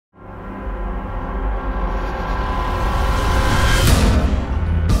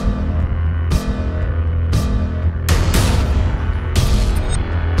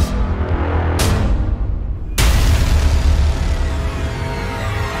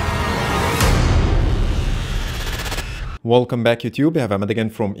Welcome back YouTube, I have Ahmed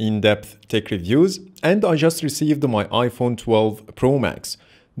again from In-Depth Tech Reviews, and I just received my iPhone 12 Pro Max.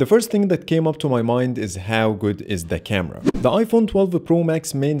 The first thing that came up to my mind is how good is the camera. The iPhone 12 Pro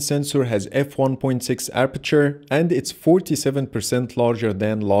Max main sensor has f1.6 aperture and it's 47% larger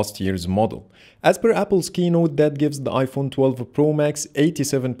than last year's model. As per Apple's keynote, that gives the iPhone 12 Pro Max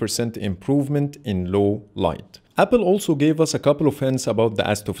 87% improvement in low light. Apple also gave us a couple of hints about the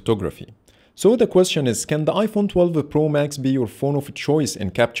astrophotography. So the question is, can the iPhone 12 Pro Max be your phone of choice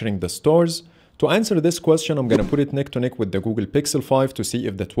in capturing the stars? To answer this question, I'm gonna put it neck to neck with the Google Pixel 5 to see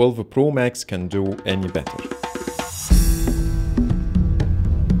if the 12 Pro Max can do any better.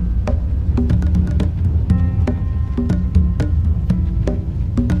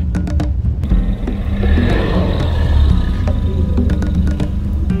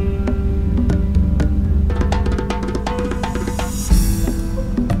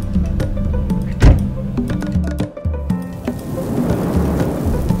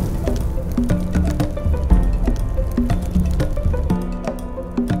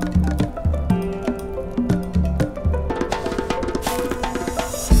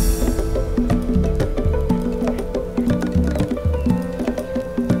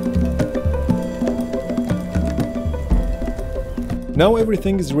 Now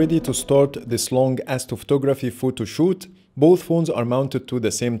everything is ready to start this long astrophotography photo shoot. Both phones are mounted to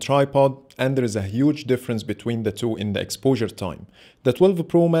the same tripod and there is a huge difference between the two in the exposure time. The 12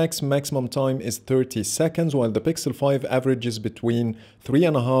 Pro Max maximum time is 30 seconds while the Pixel 5 averages between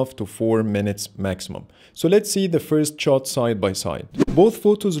 3.5 to 4 minutes maximum. So let's see the first shot side by side. Both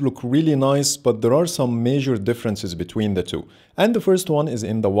photos look really nice, but there are some major differences between the two. And the first one is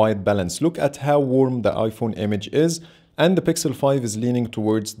in the white balance. Look at how warm the iPhone image is. And the Pixel 5 is leaning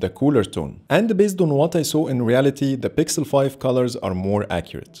towards the cooler tone. And based on what I saw in reality, the Pixel 5 colors are more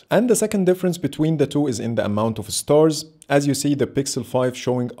accurate. And the second difference between the two is in the amount of stars. As you see, the Pixel 5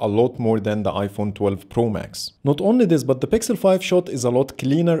 showing a lot more than the iPhone 12 Pro Max. Not only this, but the Pixel 5 shot is a lot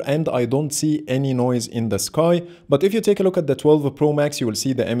cleaner and I don't see any noise in the sky. But if you take a look at the 12 Pro Max, you will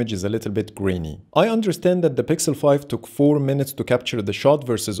see the image is a little bit grainy. I understand that the Pixel 5 took 4 minutes to capture the shot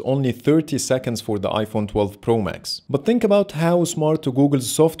versus only 30 seconds for the iPhone 12 Pro Max. But think about how smart Google's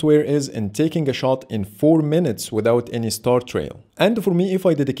software is in taking a shot in 4 minutes without any star trail. And for me, if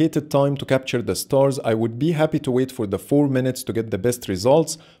I dedicated time to capture the stars, I would be happy to wait for the 4 minutes to get the best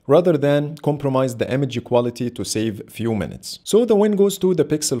results rather than compromise the image quality to save few minutes. So the win goes to the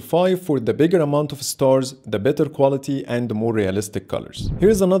Pixel 5 for the bigger amount of stars, the better quality and the more realistic colors.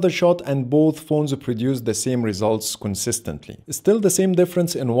 Here's another shot and both phones produce the same results consistently. Still the same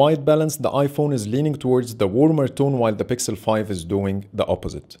difference in white balance, the iPhone is leaning towards the warmer tone while the Pixel 5 is doing the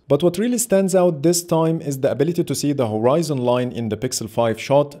opposite. But what really stands out this time is the ability to see the horizon line in the Pixel 5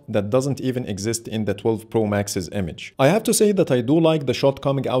 shot that doesn't even exist in the 12 Pro Max's image. I have to say that I do like the shot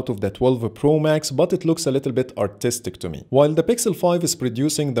coming out of the 12 Pro Max, but it looks a little bit artistic to me, while the Pixel 5 is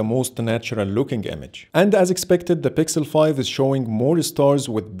producing the most natural looking image. And as expected, the Pixel 5 is showing more stars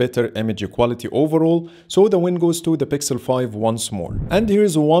with better image quality overall, so the win goes to the Pixel 5 once more. And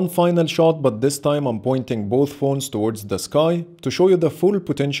here's one final shot, but this time I'm pointing both phones towards the sky to show you the full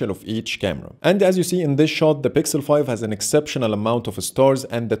potential of each camera. And as you see in this shot, the Pixel 5 has an exceptional amount of stars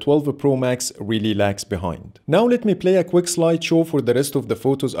and the 12 Pro Max really lags behind. Now let me play a quick slideshow for the rest of the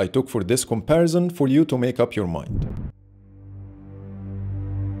photos I took for this comparison for you to make up your mind.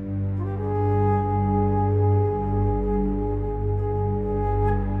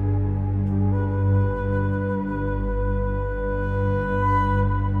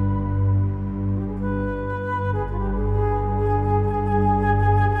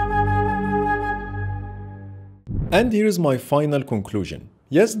 And here's my final conclusion.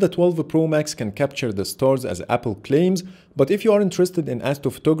 Yes, the 12 Pro Max can capture the stars as Apple claims, but if you are interested in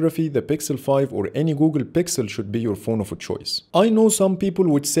astrophotography, the Pixel 5 or any Google Pixel should be your phone of choice. I know some people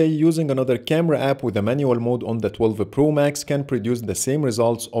would say using another camera app with a manual mode on the 12 Pro Max can produce the same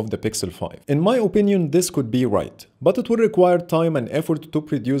results of the Pixel 5. In my opinion, this could be right, but it will require time and effort to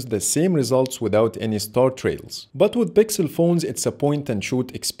produce the same results without any star trails. But with Pixel phones, it's a point and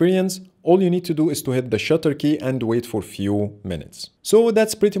shoot experience. All you need to do is to hit the shutter key and wait for few minutes. So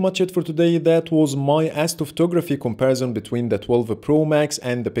that's pretty much it for today. That was my astrophotography comparison between the 12 Pro Max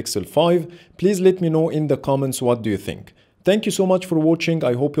and the Pixel 5. Please let me know in the comments what do you think. Thank you so much for watching.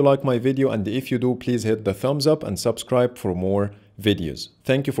 I hope you like my video, and if you do, please hit the thumbs up and subscribe for more videos.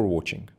 Thank you for watching.